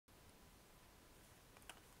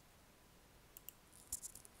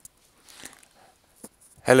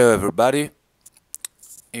Hello everybody,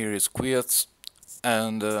 here is Quiets,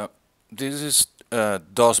 and this is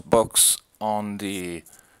DOSBox on the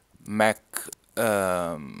Mac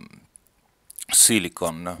um,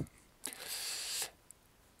 Silicon,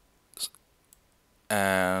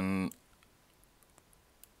 and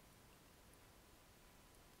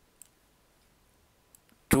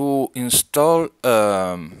to install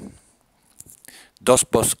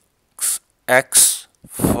Dosbox-X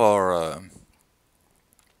for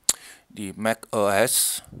the Mac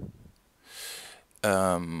OS.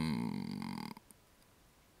 um,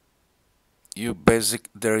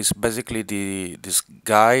 there is basically this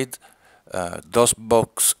guide,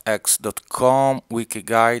 dosboxx.com wiki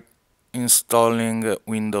guide installing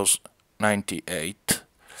Windows 98,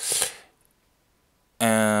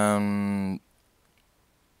 and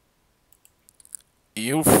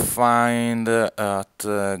you'll find at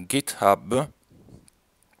GitHub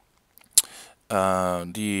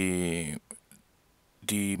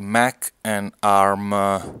the Mac and ARM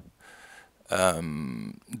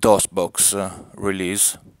DOSBox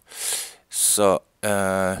release. So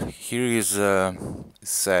here is it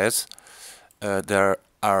says there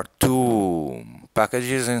are two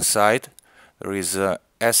packages inside. There is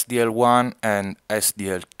SDL1 and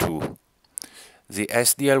SDL2. The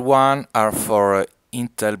SDL1 are for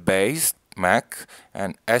Intel-based Mac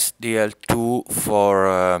and SDL2 for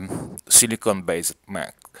Silicon-based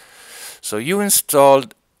Mac. So you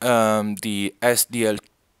installed the SDL2,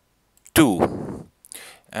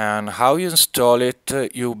 and how you install it,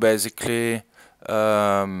 you basically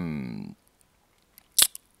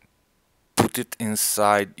put it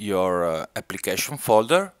inside your application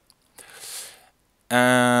folder,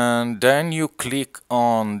 and then you click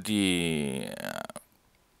on the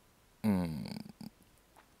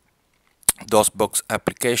DOSBox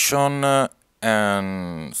application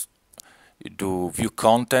and you do view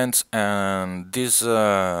contents, and this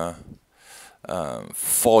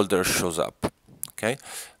folder shows up. Okay,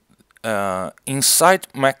 inside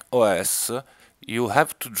Mac OS you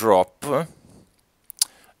have to drop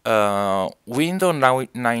Windows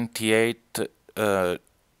 98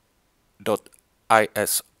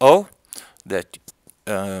 .iso, that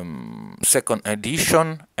second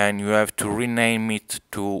edition, and you have to rename it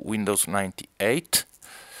to Windows 98,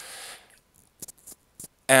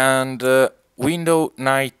 and Windows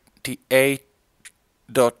 98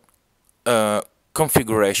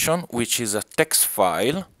 configuration, which is a text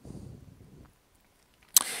file,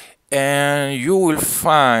 and you will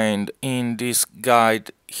find in this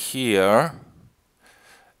guide here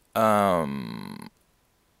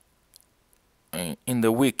in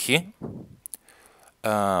the wiki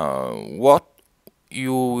what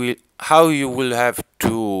you will how you will have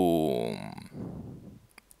to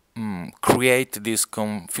create this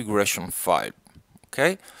configuration file.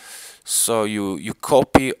 Okay, so you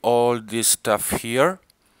copy all this stuff here,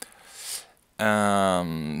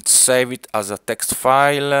 save it as a text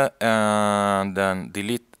file, and then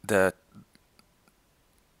delete the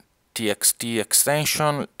txt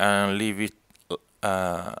extension and leave it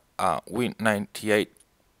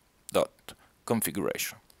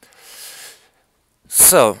win98.configuration.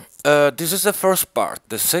 So this is the first part.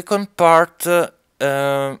 The second part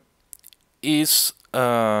is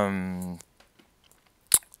the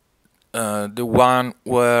one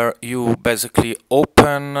where you basically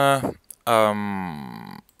open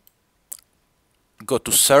go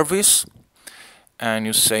to service, and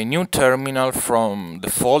you say new terminal from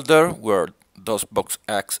the folder where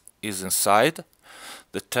Dosbox-X is inside.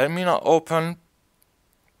 The terminal open.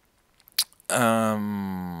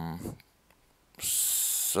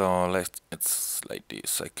 So it's like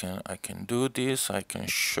this. I can do this. I can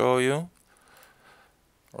show you.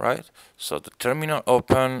 Right. So the terminal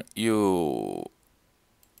open. You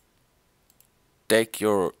take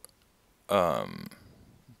your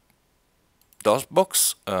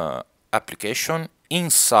DOSBox application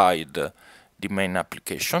inside the main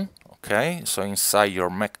application. Okay, so inside your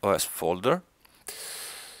Mac OS folder,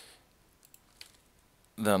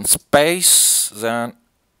 then space, then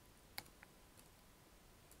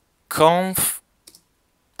conf,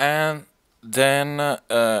 and then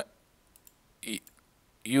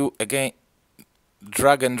you again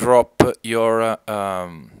drag and drop your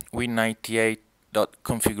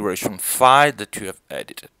win98.configuration file that you have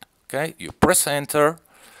edited. Okay, you press enter,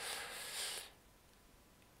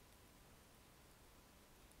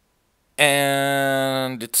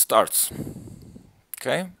 and it starts.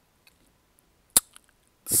 Okay,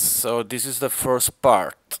 so this is the first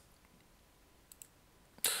part,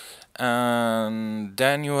 and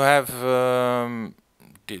then you have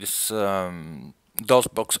this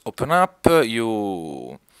DOSBox open up,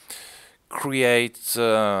 you create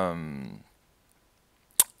an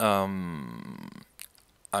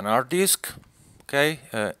hard disk, okay,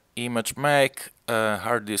 image make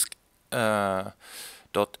hard disk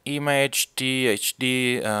dot image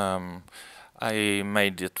thd. I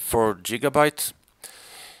made it 4 gigabytes,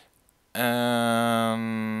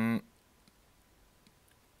 and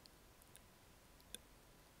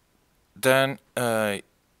then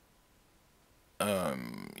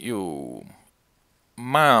you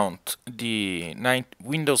mount the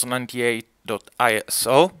Windows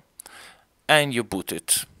 98.iso and you boot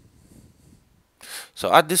it.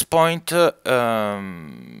 So at this point,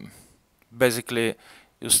 basically,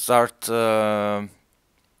 you start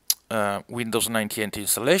Windows 98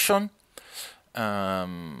 installation.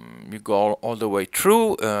 You go all the way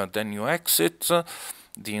through, then you exit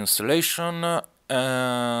the installation,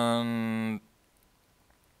 and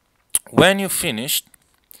when you finished,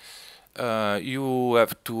 you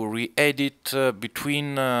have to re-edit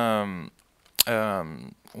between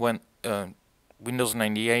when Windows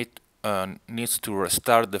 98 needs to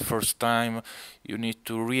restart the first time. You need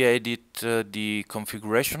to re-edit the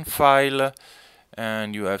configuration file,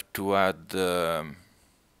 and you have to add a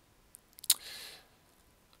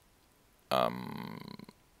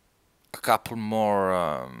couple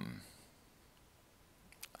more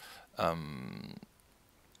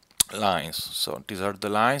lines. So these are the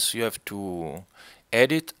lines you have to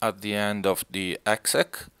edit at the end of the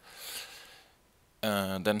exec.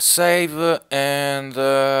 Then save and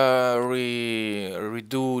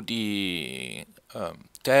redo the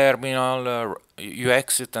terminal. You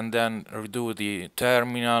exit and then redo the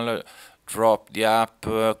terminal, drop the app,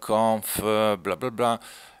 conf, blah blah blah,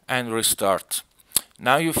 and restart.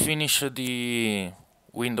 Now you finish the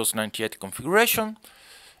Windows 98 configuration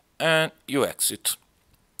and you exit.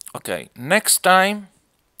 Okay, next time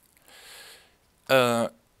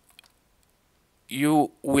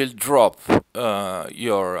you will drop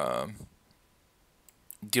your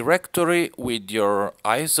directory with your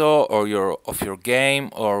ISO or your game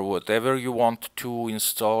or whatever you want to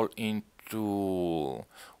install into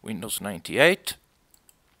Windows 98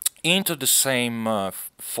 into the same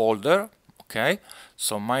folder. Okay,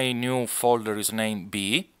 so my new folder is named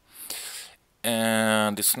B,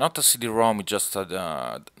 and it's not a CD-ROM, it's just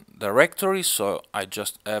a directory. So I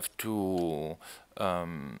just have to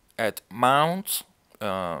add mount.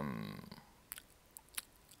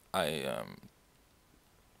 I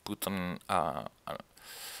put a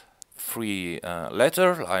free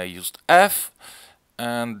letter. I used F,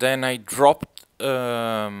 and then I dropped.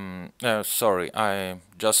 Sorry, I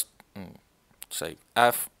just say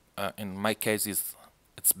F. In my case, it's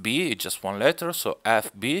B. It's just one letter, so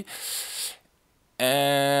FB,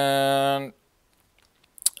 and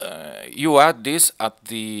you add this at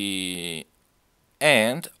the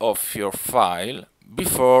end of your file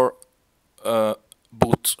before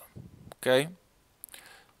boot, okay,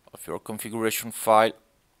 of your configuration file.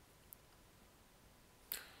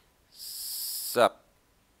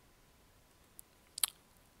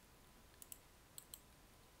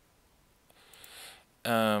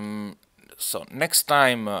 So next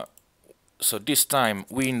time, so this time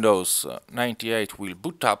Windows 98 will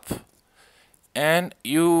boot up, and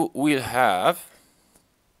you will have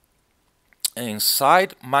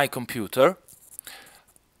inside my computer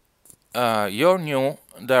your new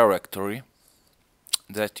directory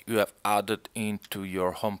that you have added into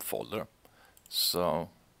your home folder. So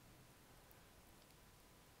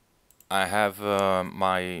I have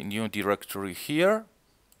my new directory here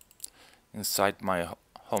inside my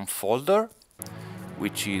home folder,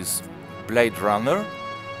 which is Bladerunner.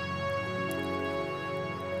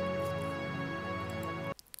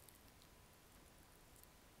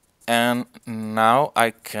 And now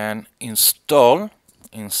I can install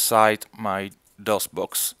inside my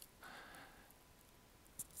DOSBox.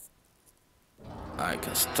 I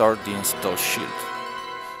can start the install shield.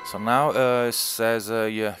 So now it says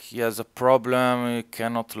yeah, he has a problem, he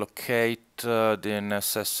cannot locate the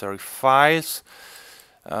necessary files.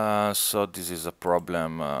 So this is a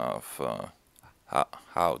problem of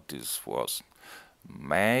how this was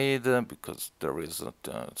made, because there is a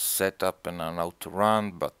setup and an auto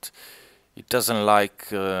run, but it doesn't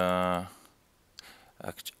like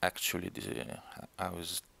actually how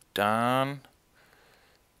it's done,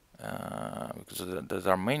 because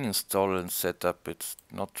the main install and setup, it's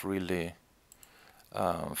not really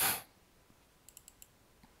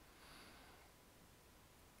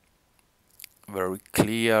very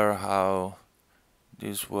clear how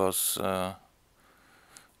this was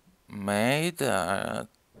made. I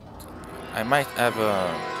might have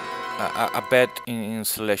a bad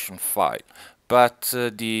installation file, but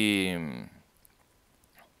the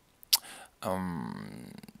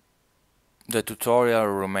tutorial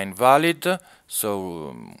remain valid.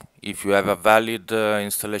 So if you have a valid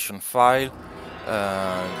installation file,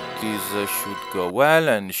 this should go well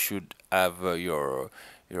and should have your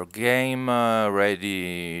game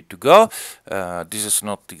ready to go. This is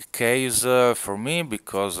not the case for me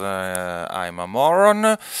because I'm a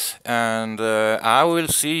moron, and I will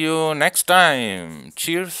see you next time.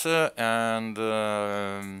 Cheers and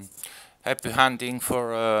happy hunting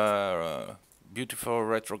for beautiful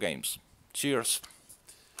retro games. Cheers.